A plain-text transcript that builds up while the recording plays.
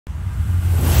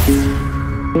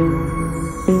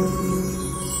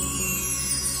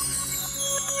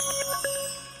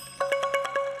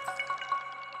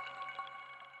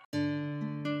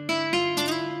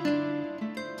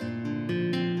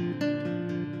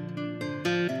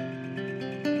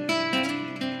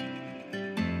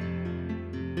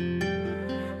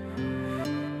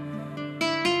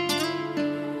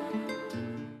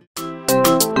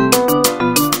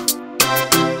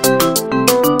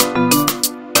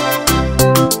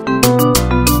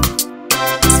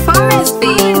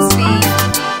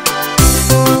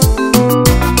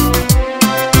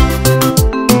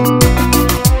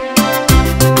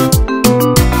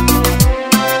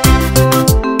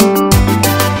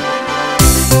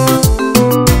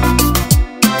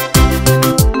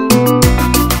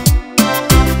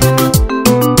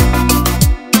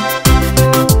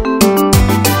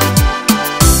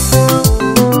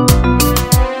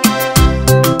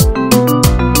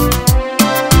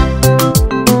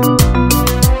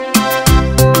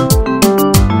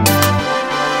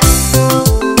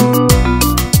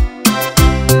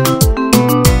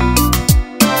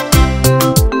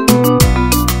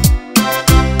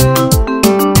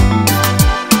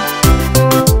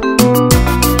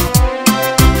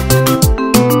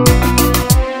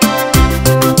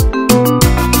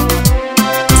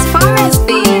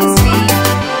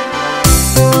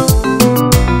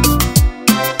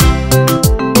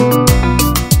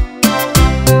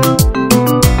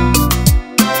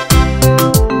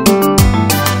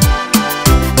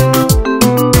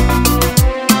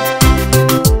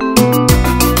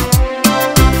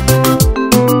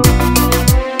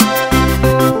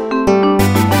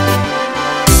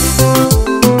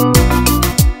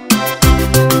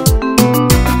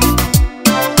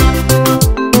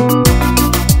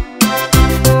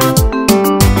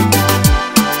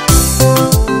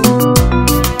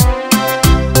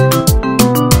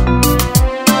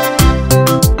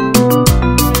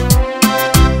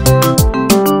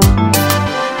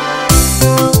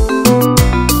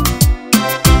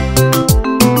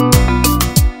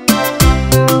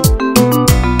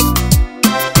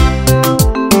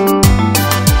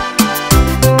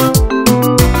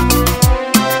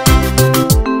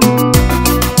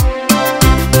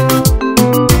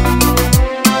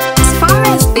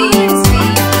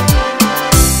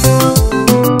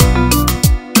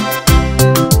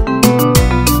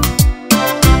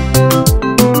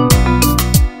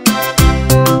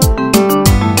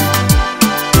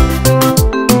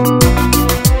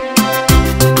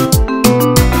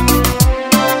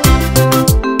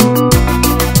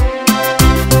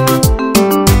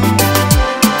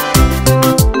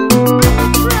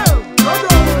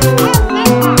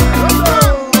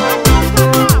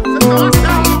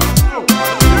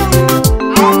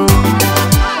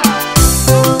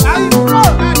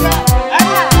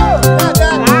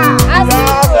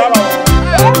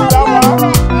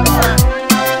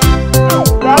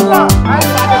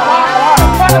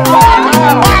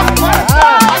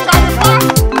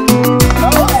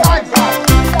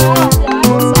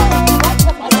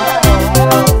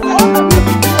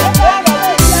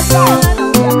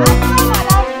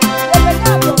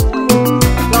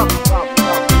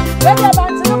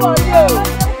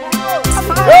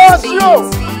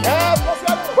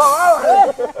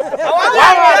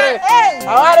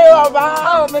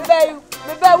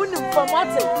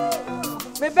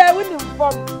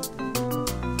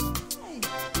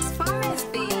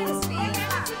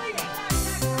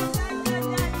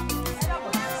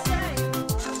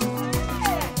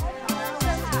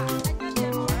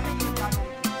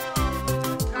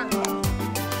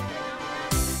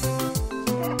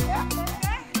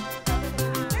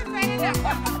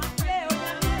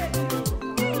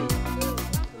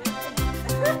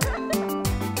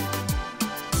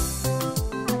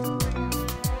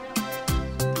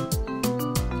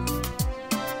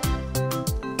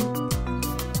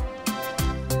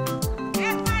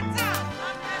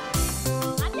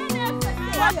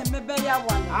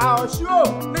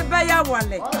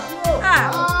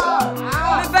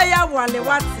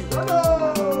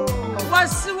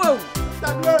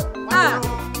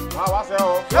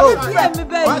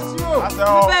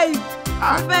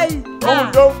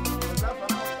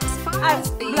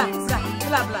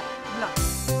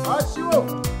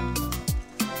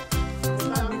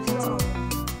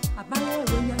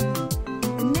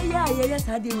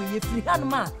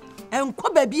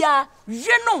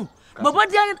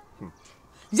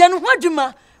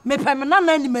Me pamena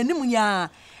na ni manim ya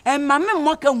emma me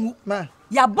mmoka wu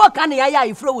ya boka na ya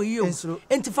ifro we yi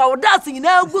enti fa wodas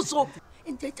nyina agu so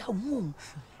enti ta wu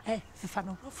fifa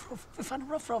no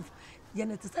rof ye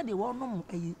ne tsa de wo no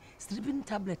sleeping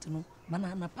tablet no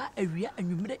mana na pa awia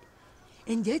anwumre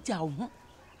enje ja wo ho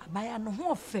abaya no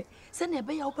ho ofe se ne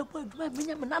be ya wo pepo aduma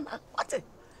menya me nana what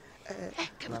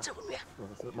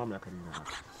Mama Karina.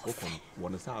 Okay,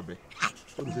 one is abe.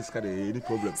 What is this kind of any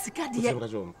problem?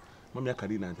 Mama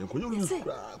Karina, and can you use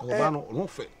Cobano no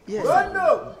fair? Yes,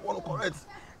 no, correct.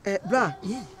 Bra,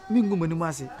 Mingo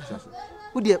Manumasi.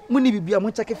 Would you money be a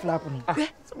muchake flap?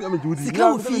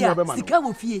 Sika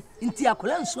will fee, in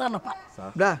Tiacolan Swanapa.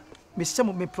 Bra, Miss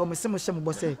Sam may promise some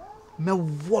Bosse. No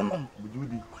woman. Would you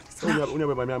be only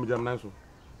by my Jam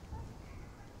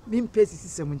Min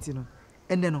paces 17.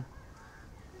 And then,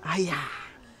 aya,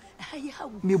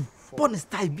 me bonus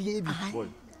tie baby.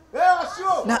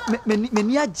 Now,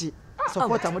 Meniaji,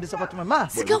 support I'm support my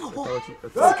mask.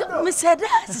 Miss said,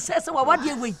 says, what do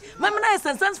you wait? Mamma is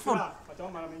successful.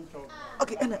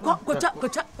 Okay, and go up.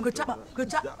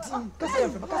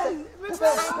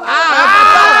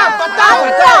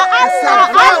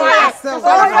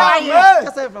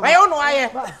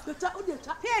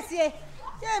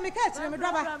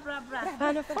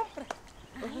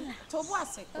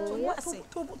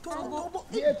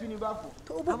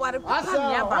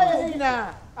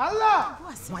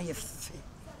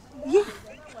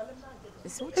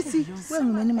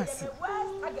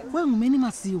 When many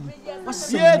must you. What's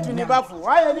here to Nibafu?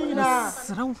 Why are you now?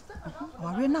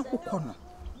 Warena Ukono.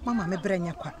 Mamma me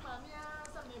brenya kwa.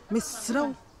 Miss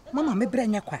Row, Mamma me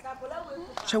brenya kwa.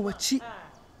 Shawachi,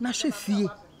 na chefie.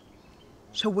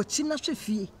 Shawachi na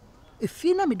chefie. If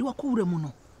you na me do a cool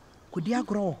remuno. Could ya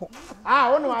grow?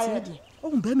 Ah, one way.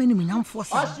 Oh, Bemini Minam for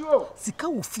Sika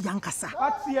of Yankasa.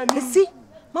 See,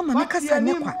 Mamma Nakasa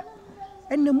Nekwa.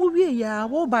 And the movie ya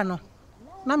wobano.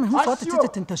 Na me ho so tete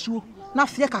tentashuo na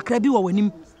fie kakra bi wo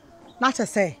wanim na che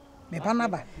say me ba na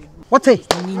ba wote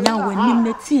nyinya wanim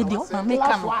na tie de ma me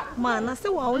ka no ma na se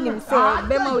wa wonim se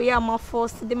be ma we am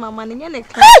force de mama ne ne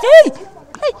ka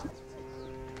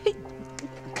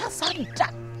kasanta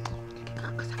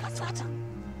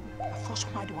force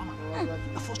ma de wama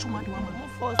force ma de wama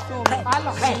force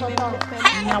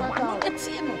nya wa no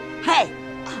tie no hey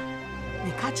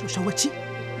me ka chi so wachi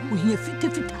wo hia fita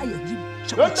ya ji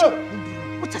so wachi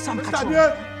what's some catch?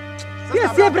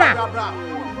 Yes, Bra.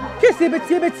 Yes,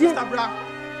 Betty.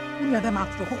 You never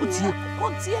marked for Cotia.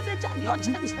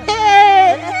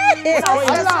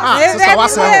 Sister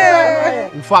Wasa.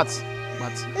 In fact,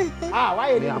 but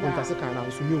why are you going to say kind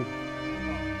of new?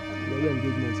 Your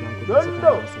engagement, uncle.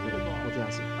 What you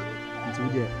say? Until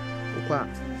there,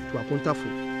 to a contafo,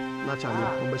 naturally,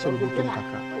 on the show will come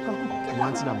Kaka.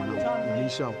 Once in a man, you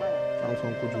shall. I'm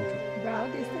from Kojuju.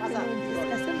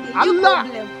 Allah!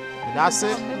 That's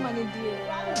it.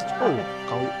 Oh,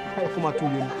 how come I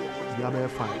told you? You are very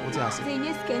fine. What you say?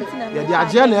 Yeah, they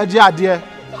are dear.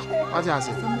 What you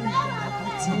say?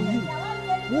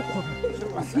 Walk on.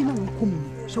 I feel I'm coming.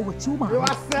 So what you want?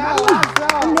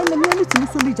 And then the money to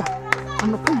Solija.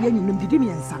 I'm not going to be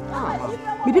Dimiansa.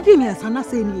 Medidimiansa, not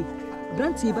saying,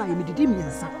 Branty by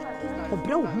Medidimiansa. Or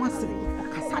Bro Master.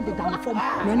 Casade down from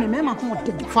men and Mamma Hot.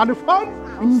 Father from?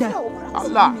 And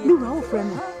Allah. You are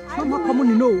friend. Mama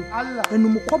come know. And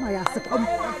no come I ask come.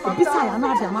 Beside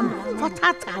another man. For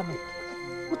Tata.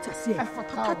 What I say? For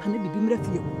Tata can be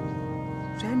refuge.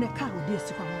 Send a car with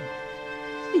this for home.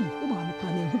 See, Oma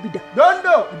planning who be that. Don't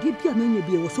know. I did be a man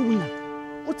be so winner.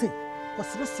 What it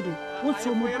was yesterday. What's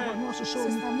your mother was show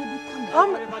me?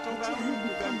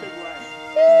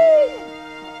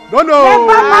 No.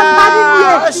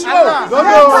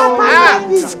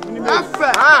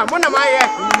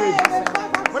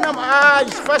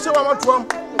 Special one to him.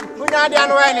 We are the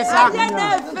annual, sir.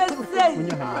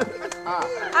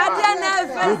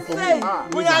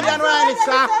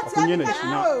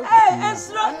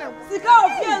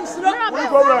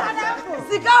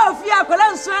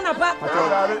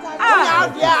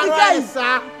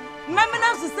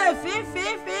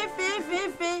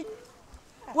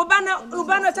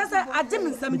 Ubano chasa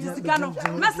adim sam disikano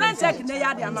masan check ne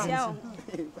ya de ama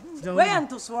we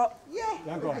ento so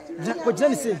ko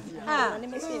jani se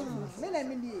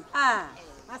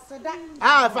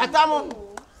ah fatamo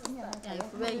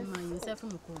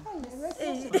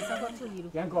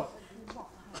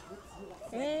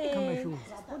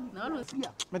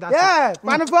yeah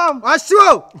manifom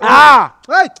asho ah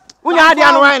hey unya de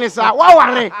anwan sa wa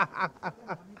ware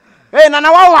hey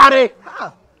nana wa ware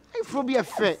ifro bi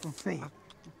efe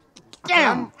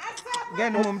damn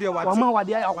again mum de wati wa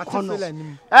wade ya kwatefela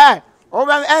nim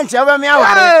oba enche oba mi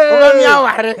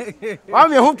aware wa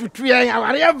mi ho tutu yan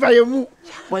aware ya va yemu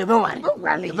wo be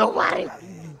ware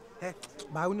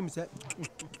ba wonim se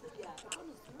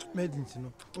medinti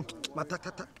no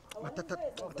matatata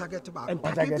target ba.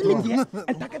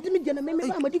 Target me dia na me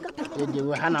ba amadi kata. Dey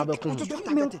we ha na be kun.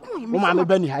 O ma me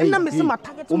bani ha. Na me se ma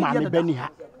target me dia. O ma me bani ha.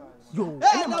 Yo.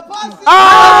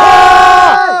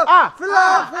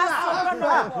 Fila.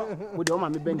 Wo de o ma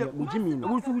me bani. Wo jimi no.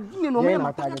 Wo su jimi no me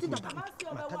ma target.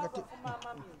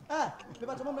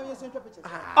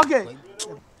 Okay.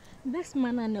 Next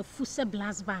man na fusa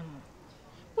blast bang.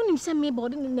 Wonim se me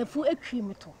body na fu atwi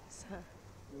me to.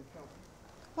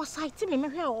 O site me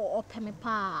hwe o pe me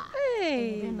pa.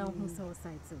 Na hu so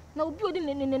site. Na obi odi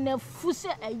na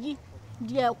fusa ayi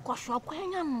de kwahwa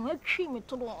kwanya no atwi me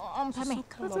to on pe me.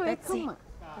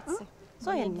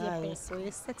 So you nice, so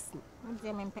you sexy.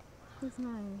 It's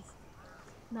nice.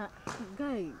 Now,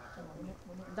 guy,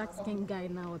 that skin guy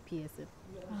now appears.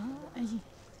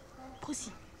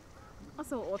 Possi.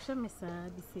 Also, Osha Mesa,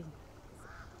 the same.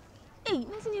 Hey,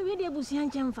 nothing you really able to see.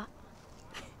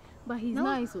 But he's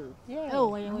nice, oh. Yeah.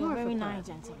 Oh, you're very nice,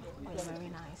 gentleman. Very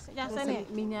nice. Just say,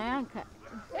 Minyanka.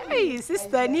 Hey,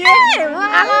 sister,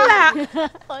 yeah.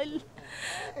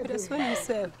 That's when you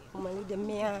said, the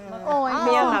Mia. Oh,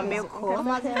 Mia Nameko.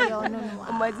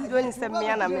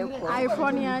 I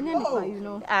from you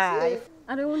know.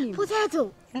 I don't need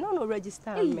potato. No,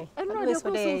 register me. I know this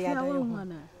for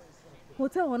the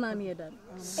hotel one near that.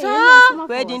 So,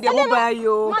 where did they buy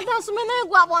you? Madam, so many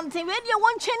go one thing. Where do you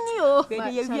want chenny? Where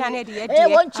do you get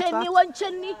one chenny, one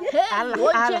chenny,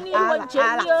 one chenny, one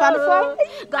chenny.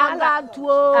 Gaga to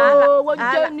one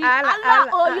chenny.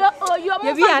 Oh, you're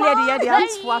the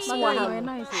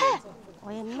nice.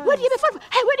 Where do you find?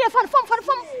 Hey, where do you find from?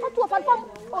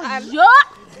 Oh, yeah.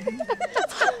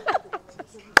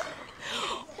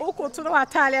 Oko to no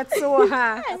Italia so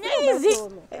ha. Easy.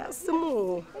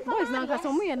 Small. Boys now got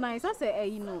some nice. I say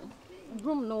you know.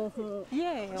 Room no.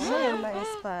 Yeah,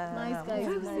 nice pa. Nice guys.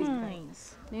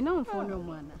 Nice. They know for no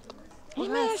man.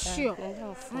 I'm sure.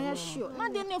 Now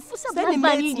they no fusa blast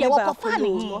bani dey work for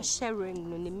no sharing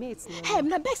no the mates no. Hey,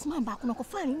 na best man back no ko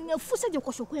fan no fusa dey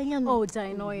ko shoko anya no. Oh,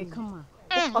 die no come on.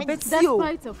 That's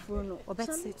quite a phone.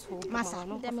 Obetsi to. Masa,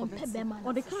 dem pebe man.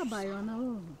 Or the car buy on our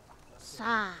own.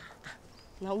 Sa.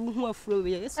 Na who afro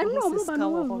we yes. I know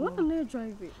no what can they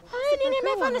drive it? I need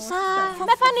me fan sa.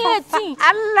 Me fan 18.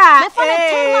 Allah. Me fan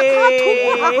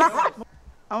 10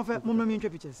 I'm for mum me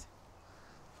pictures.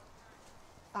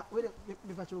 Wait,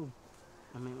 me pacho.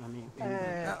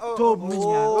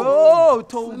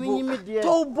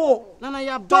 Tobo. Nana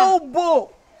ya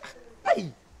Tobo.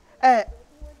 Hey.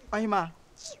 Ohima.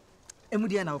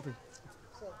 Emudia na ope.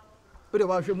 Ode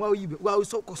wa hwemu ayi be. Wa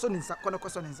so koso ninsa, kono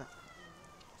koso ninsa.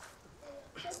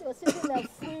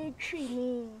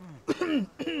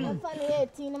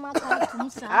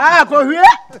 Kohwie.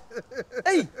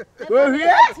 Hey,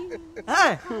 Kohwie.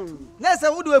 Na say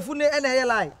wo do afu ne na ye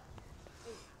lie.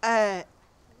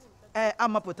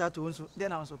 Ama potato nso, dey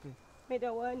na so pe. Me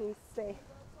the one say.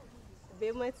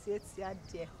 Be mo tietia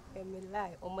de. Me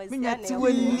lie. Omaxy na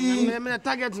e. Me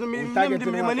target no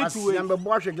me money to we. Am bo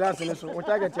ahwe glass ne so. O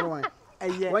target no wan.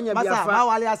 Wanya bia fa. Ma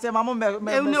wale ase ma mo me.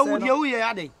 Na wo de wo ye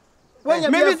ade. Wanya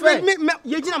bia fa. Me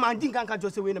ye gina ma ndin kanka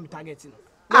jose we na me target no.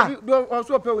 Do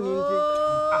so pe woni nti.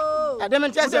 Adem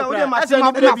ntia se pra. Ase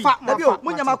ma fa. Dabi o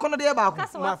munya ma kono de ba ko.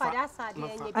 Ma fa da sa de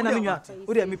enye. Ana minwa.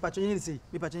 Wo de me pacho nyi sei.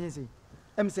 Me pacho nyi sei.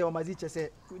 Em say Omaxy che say.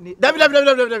 Dabi.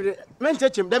 Men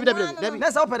chechem. Dabi.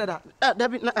 Na sa opeda da.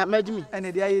 Dabi na majimi.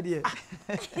 Ene de aye de.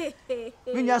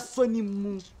 Minwa soni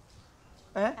mu.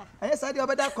 Aye sa de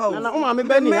obeda kwa o. Na o ma me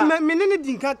bani ha. Me ne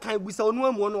din kan busa onu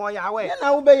amu no ya we.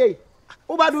 Na wo be ye.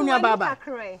 Wo ba du nua baba.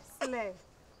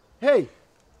 Hey.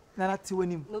 Nana ti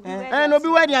wonim. No bi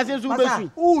we dia se su be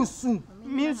su. Usu.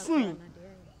 Mi su.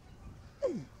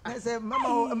 I say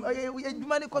mama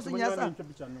eduma ne koso nyasa.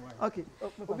 Okay.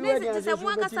 Obi we dia se su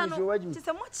be su. Ti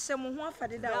se mo chise mo ho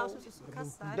afade da o.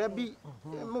 Dabi.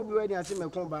 Mo bi we dia se me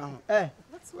kon ba ho.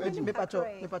 Me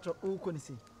pacho o ko ni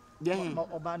si. Bien.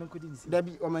 Oba no ko di ni si.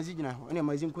 Dabi Omaxy gina ho. Ene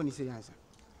Omaxy ko ni si yansa.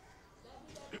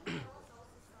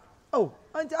 Oh,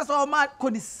 anti aso ma ko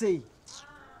ni si.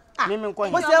 Me ko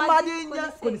mo se ma di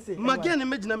nya ko ni si. Magia ne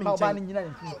megina me nche. Oba ni nyina ni.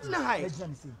 Na hai.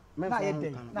 Na ye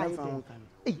dey. Na ye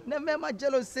dey. Na me ma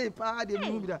jealousy pa de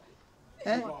mu bi da.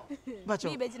 Bacho.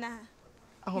 Me be gina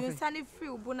ha. You stand free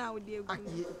ubu na we dey egu.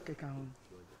 Aki keka ho.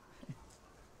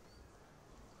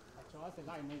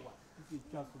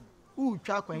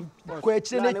 Twa kwan. Ko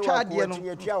akire ne twa de no.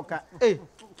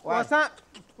 Wasa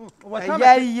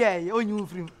yeah, onyu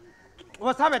frim.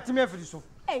 Wasa betime afiri so.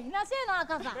 Hey, na say na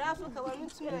akasa. Bra so ka wa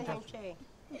mutu na hwehwe.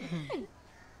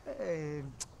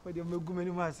 What do you make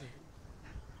many masses?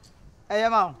 Hey,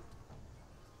 ma.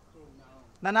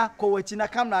 Nana, ko wachi na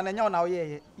camera na nya na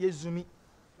ye zoomi.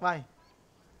 Why?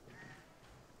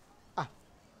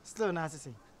 Slow na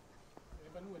say.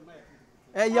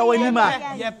 Eh ya wani ma.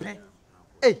 Yepe.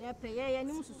 Eh. Yepe ye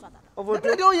ni musu swada. Ovo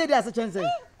to de o ye dia se chense.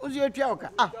 Ozu etwa oka.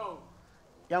 Ah.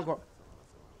 Yanko.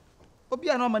 Obi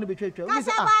a no ma no betwa. Obi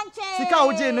say ah. Sika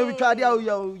oje no betwa dia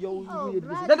yo.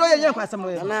 De do ye kwa asem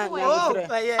no. Na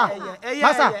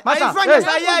Masa.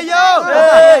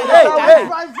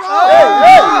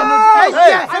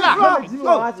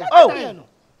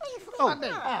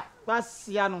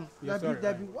 Pasiano.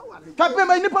 Dabi. Kape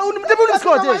ma nipa unu de bunu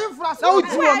score dey. Na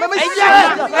uji o me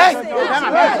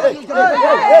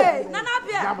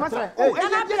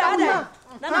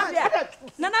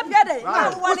Nana Pia dey.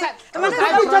 I'm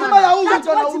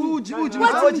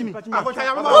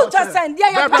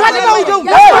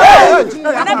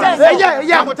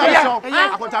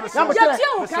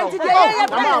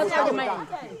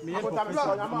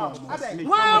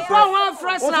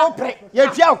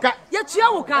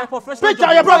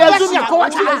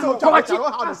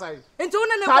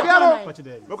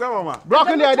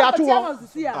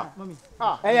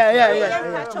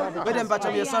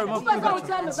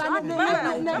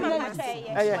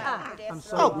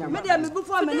sorry.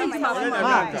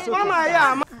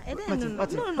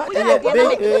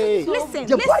 Listen.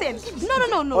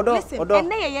 No. Listen. And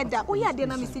nay that. Oh yeah,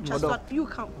 then I miss you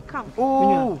come.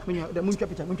 Oh, the moon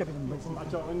picture.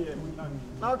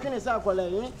 Now can you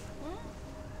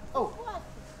oh.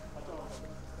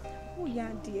 Oh yeah,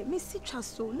 dear. Miss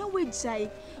Chasso. No way, Jai.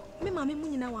 Me mama mu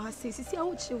nyina wa say sisi a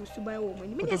wo che usuban wo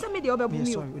mani me dey say me dey obebu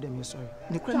mi o me sorry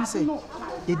ne kra me say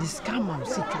ye di scam am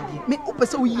si twade me o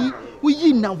pese wo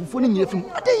yi namfofo ne nyina fim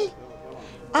adai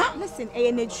ah listen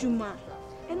e na juma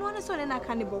eno ane so na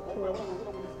aka ne boko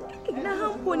na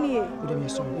hampo ni e me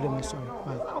sorry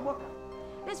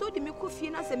na so di me ko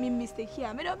fie na say me mistake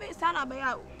here me dey be say na ba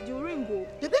ya during go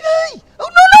oh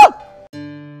no